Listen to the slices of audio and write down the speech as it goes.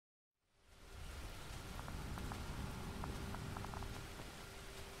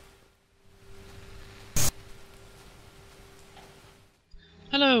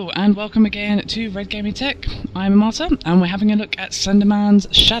Hello and welcome again to Red Gaming Tech. I'm Amata and we're having a look at Slenderman's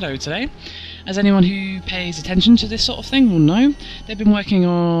Shadow today. As anyone who pays attention to this sort of thing will know, they've been working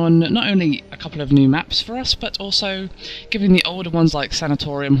on not only a couple of new maps for us, but also giving the older ones like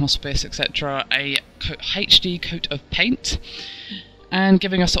Sanatorium, Hospice, etc. a HD coat of paint, and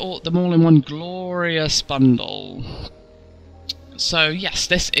giving us them all in one glorious bundle. So yes,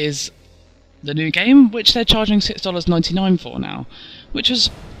 this is the new game, which they're charging $6.99 for now, which was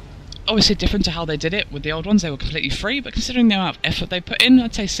obviously different to how they did it with the old ones. They were completely free, but considering the amount of effort they put in,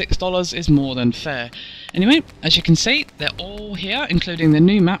 I'd say $6 is more than fair. Anyway, as you can see, they're all here, including the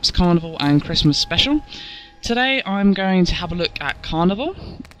new maps, Carnival and Christmas Special. Today I'm going to have a look at Carnival.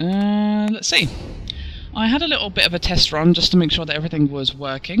 Let's see. I had a little bit of a test run just to make sure that everything was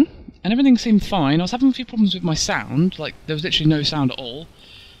working, and everything seemed fine. I was having a few problems with my sound, like there was literally no sound at all.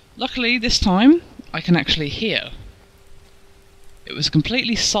 Luckily, this time, I can actually hear. It was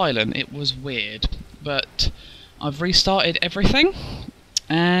completely silent, it was weird, but I've restarted everything,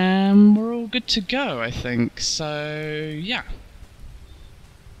 and we're all good to go, I think, so yeah.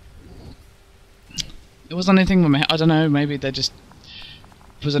 It wasn't anything with my I don't know, maybe they just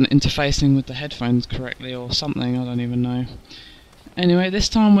wasn't interfacing with the headphones correctly or something, I don't even know. Anyway, this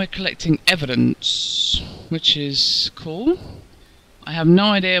time we're collecting evidence, which is cool. I have no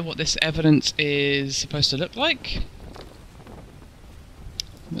idea what this evidence is supposed to look like,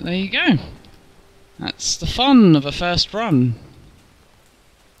 but there you go. That's the fun of a first run.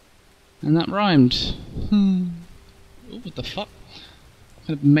 And that rhymed. Ooh, what the fuck?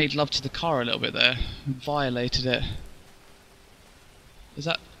 Kind of made love to the car a little bit there. Violated it. Is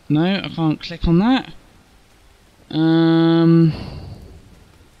that... no, I can't click on that.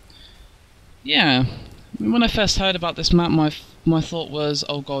 Yeah. When I first heard about this map, my thought was,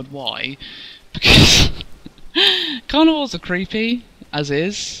 oh god, why? Because Carnivals are creepy, as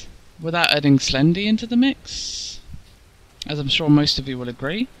is, without adding Slender into the mix, as I'm sure most of you will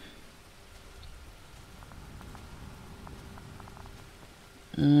agree.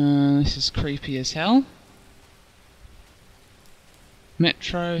 This is creepy as hell.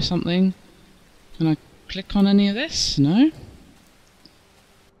 Metro something. Can I click on any of this? No?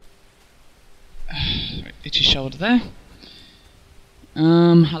 Itchy shoulder there.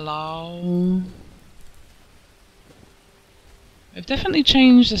 Hello. They've definitely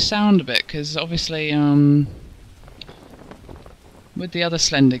changed the sound a bit, because obviously, with the other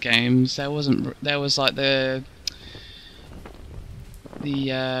Slender games, there was like the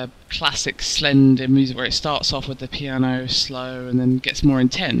classic Slender music where it starts off with the piano slow and then gets more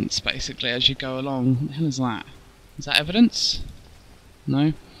intense, basically, as you go along. What the hell is that? Is that evidence?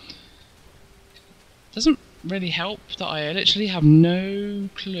 No? Doesn't really help that I literally have no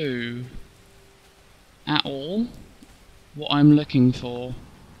clue at all what I'm looking for.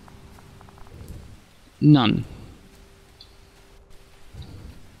 None.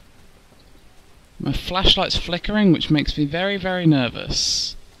 My flashlight's flickering, which makes me very, very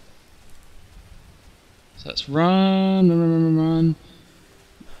nervous. So let's run.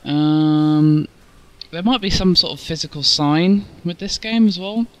 There might be some sort of physical sign with this game as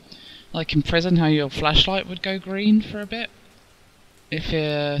well. Like in prison, how your flashlight would go green for a bit. If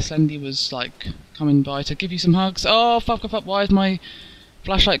Slendy was like coming by to give you some hugs. Oh fuck, why is my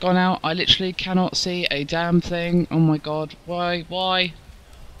flashlight gone out? I literally cannot see a damn thing. Oh my god, why?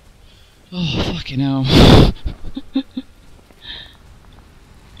 Oh fucking hell.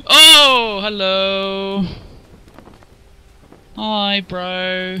 Oh, hello. Hi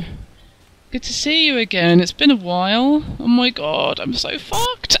bro. Good to see you again, it's been a while. Oh my god, I'm so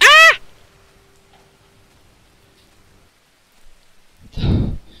fucked. Ah!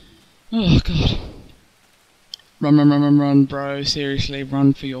 Oh god. Run, bro. Seriously,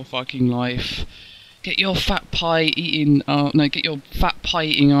 run for your fucking life. Get your fat pie eating, no, get your fat pie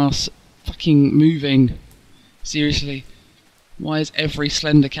eating ass fucking moving. Seriously. Why is every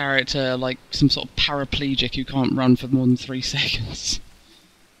Slender character like some sort of paraplegic who can't run for more than 3 seconds?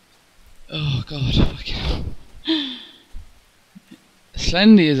 Oh god, fucking hell.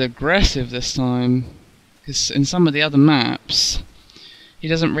 Slendy is aggressive this time, because in some of the other maps, he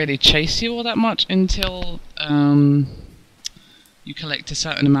doesn't really chase you all that much until you collect a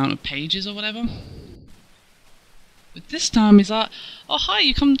certain amount of pages or whatever. But this time he's like, oh hi,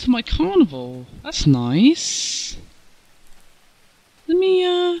 you come to my carnival. That's nice. Let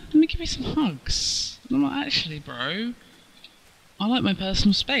me give you some hugs. And I'm like, actually bro, I like my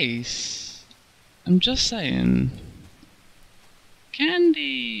personal space. I'm just saying.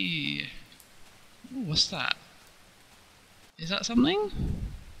 Candy! Ooh, what's that? Is that something?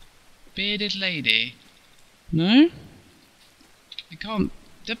 Bearded lady. No? You can't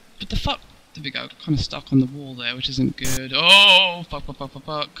What the fuck? There we go, kind of stuck on the wall there, which isn't good. Oh, fuck, fuck, fuck, fuck,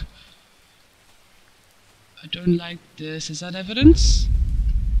 fuck. I don't like this. Is that evidence?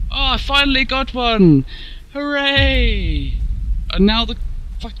 Oh, I finally got one! Hooray! And now the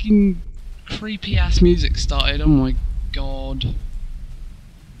fucking creepy ass music started. Oh my god.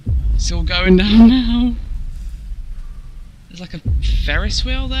 It's all going down now. There's like a Ferris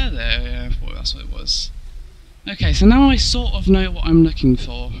wheel there? Yeah, I thought that's what it was. Okay, so now I sort of know what I'm looking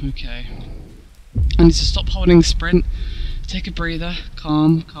for. Okay. I need to stop holding sprint, take a breather,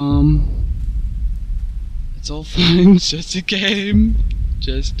 calm, calm. It's all fine, it's just a game.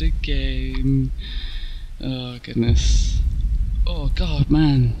 Just a game. Oh goodness. Oh god,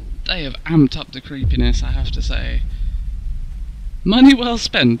 man. They have amped up the creepiness, I have to say. Money well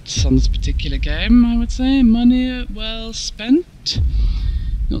spent on this particular game, I would say. Money well spent.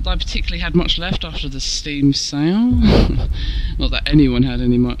 Not that I particularly had much left after the Steam sale. Not that anyone had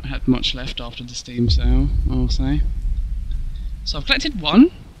had much left after the Steam sale, I'll say. So I've collected one.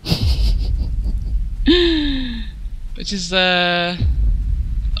 Which is oh,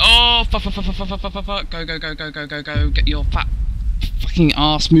 fuck, fuck, fuck, fuck, fuck, fuck, fuck, fuck. Go, go, go, go, go, go, go. Get your fat fucking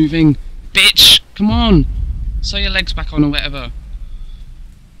ass moving. Bitch! Come on! Sew your legs back on or whatever.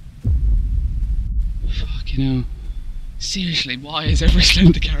 Fucking hell. Seriously, why is every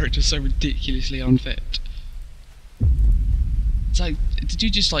Slender character so ridiculously unfit? It's like, did you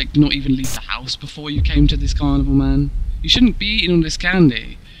just like not even leave the house before you came to this carnival, man? You shouldn't be eating all this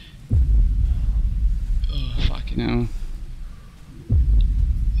candy. Oh, fucking hell.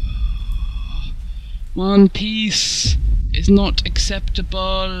 One Piece is not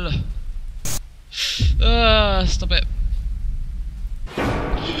acceptable. Stop it.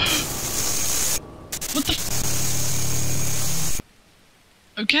 What the f—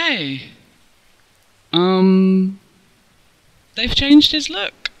 Okay. They've changed his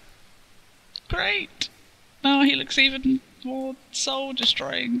look. Great. Now he looks even more soul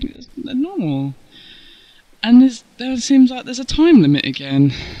destroying than normal. And there seems like there's a time limit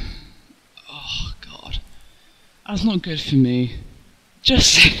again. Oh god. That's not good for me.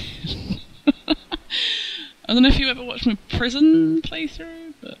 Just saying. I don't know if you ever watched my prison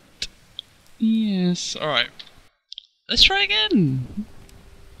playthrough, but yes. Alright. Let's try again.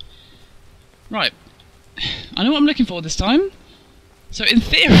 Right. I know what I'm looking for this time. So in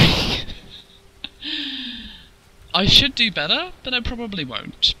theory I should do better, but I probably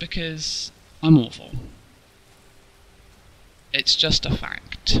won't, because I'm awful. It's just a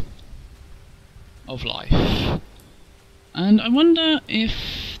fact of life. And I wonder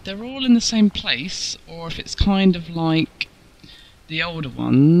if they're all in the same place, or if it's kind of like the older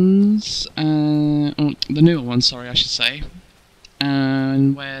ones, or the newer ones, sorry, I should say,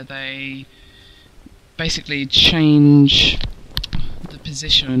 and where they basically change the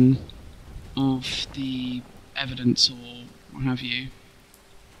position of the evidence or what have you.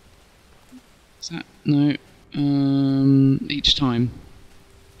 Is that? No. Each time.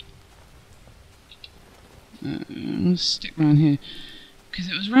 I'll stick around here. Because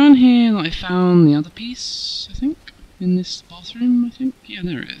it was around here that I found the other piece, I think. In this bathroom, I think. Yeah,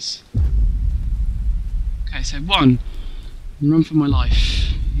 there it is. Okay, so one. Run for my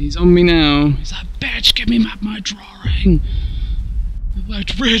life. He's on me now. He's like, bitch, give me my drawing. I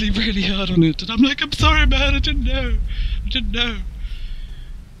worked really, really hard on it. And I'm like, I'm sorry, man, I didn't know. I didn't know.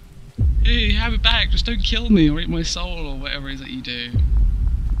 Hey, have it back. Just don't kill me or eat my soul or whatever it is that you do.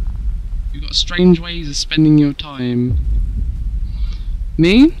 You've got strange ways of spending your time.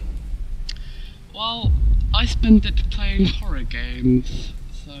 Me? Well, I spend it playing horror games,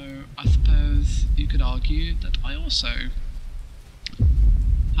 so I suppose you could argue that I also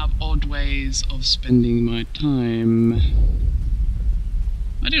have odd ways of spending my time.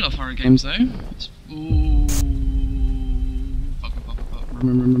 I do love horror games though. Ooh, fuck, fuck, fuck, fuck.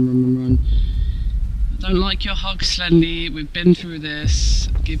 Run. I don't like your hug, Slendy. We've been through this.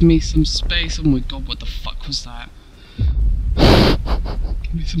 Give me some space. Oh my god, what the fuck was that?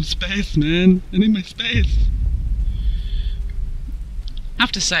 Give me some space, man. I need my space. I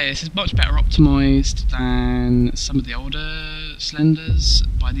have to say, this is much better optimised than some of the older Slenders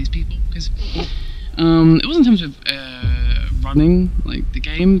by these people, because it wasn't in terms of running, like the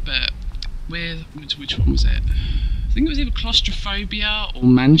game, but with which one was it? I think it was either Claustrophobia or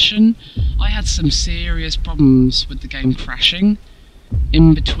Mansion. I had some serious problems with the game crashing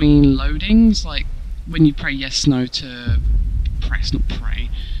in between loadings, like when you pray yes, no to press, not pray,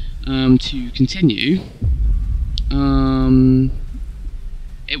 to continue.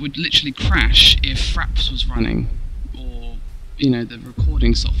 It would literally crash if Fraps was running, or, you know, the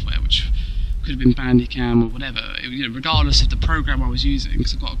recording software, which could have been Bandicam or whatever. Regardless of the program I was using,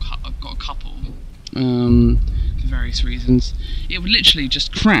 because I've got a couple for various reasons. It would literally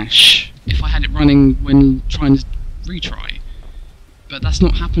just crash if I had it running when trying to retry. But that's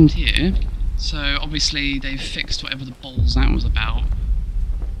not happened here. So obviously they've fixed whatever the balls that was about.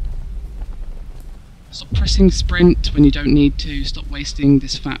 Stop pressing sprint when you don't need to. Stop wasting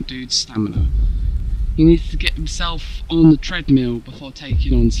this fat dude's stamina. He needs to get himself on the treadmill before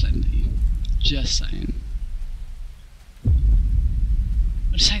taking on Slendy. Just saying.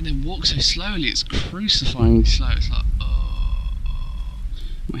 I just hate they walk so slowly. It's crucifyingly slow. It's like, oh.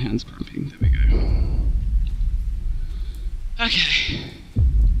 My hand's cramping. There we go. Okay.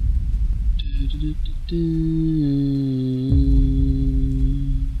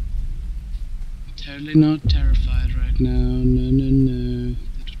 Totally not terrified right now. No, no, no.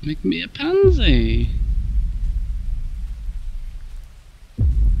 That would make me a pansy.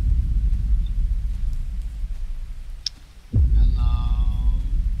 Hello,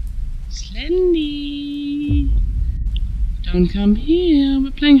 Slendy. Don't come here.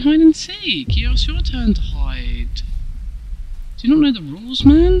 We're playing hide and seek. It's your turn to hide. Do you not know the rules,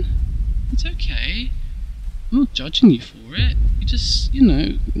 man? It's okay. I'm not judging you for it. You just,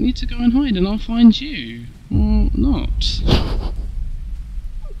 need to go and hide and I'll find you. Or not.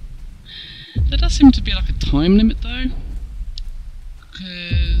 There does seem to be like a time limit though.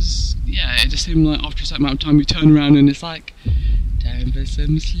 Because, yeah, it just seemed like after a certain amount of time you turn around and it's like, time for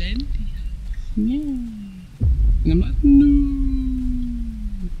some Slendy. Yeah. And I'm like, no.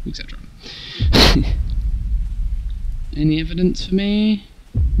 Etc. Any evidence for me?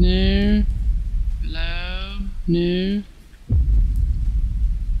 No? Hello? No?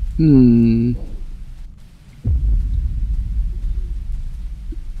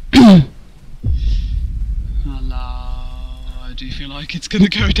 Hello? I do feel like it's gonna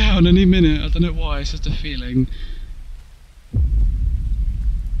go down any minute. I don't know why, it's just a feeling.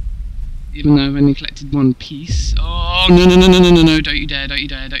 Even though I've only collected one piece. Oh, no, no, no, no, no, no, no, don't you dare, don't you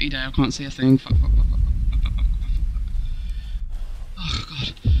dare, don't you dare. I can't see a thing. Fuck, fuck, fuck, fuck, fuck, fuck, fuck, fuck. Oh,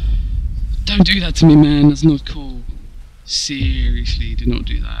 God. Don't do that to me, man. That's not cool. Seriously, do not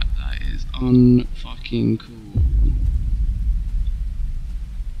do that. That is unfucking cool.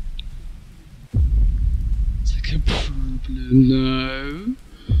 It's like a problem. No.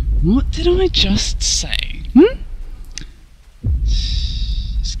 What did I just say?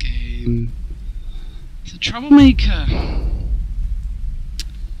 This game. It's a troublemaker.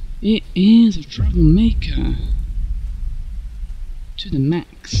 It is a troublemaker. To the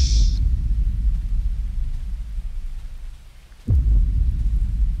max.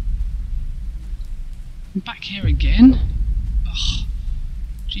 I'm back here again? Ugh.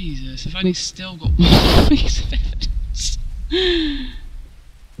 Jesus, I've only still got one piece of evidence.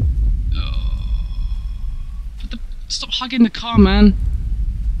 Stop hugging the car, man.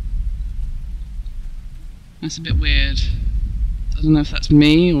 That's a bit weird. I don't know if that's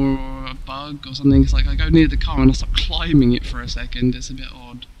me or a bug or something. It's like I go near the car and I start climbing it for a second. It's a bit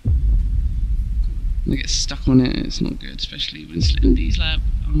odd. I get stuck on it, it's not good, especially when Slendy's like,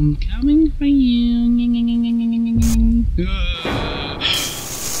 I'm coming for you.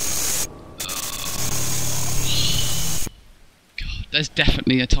 God, there's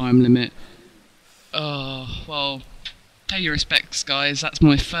definitely a time limit. Oh, well, pay your respects, guys. That's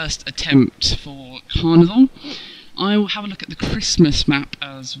my first attempt for Carnival. I will have a look at the Christmas map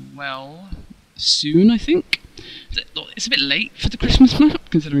as well soon, I think. It's a bit late for the Christmas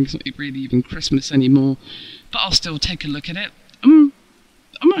map, considering it's not really even Christmas anymore, but I'll still take a look at it. I'm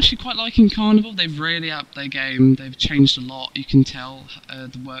actually quite liking Carnival. They've really upped their game. They've changed a lot. You can tell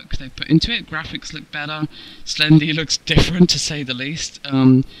the work they've put into it. Graphics look better. Slendy looks different, to say the least.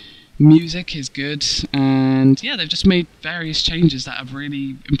 Music is good, and yeah, they've just made various changes that have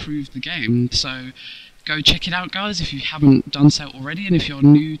really improved the game. So go check it out, guys, if you haven't done so already, and if you're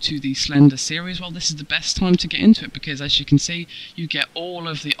new to the Slender series, well, this is the best time to get into it, because as you can see, you get all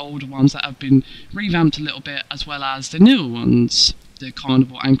of the older ones that have been revamped a little bit, as well as the newer ones, the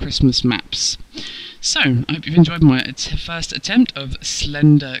Carnival and Christmas maps. So, I hope you've enjoyed my first attempt of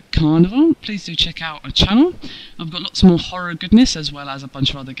Slender Carnival. Please do check out our channel. I've got lots more horror goodness, as well as a bunch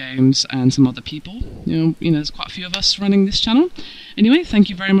of other games and some other people. You know, there's quite a few of us running this channel. Anyway,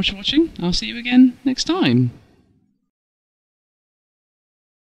 thank you very much for watching. I'll see you again next time.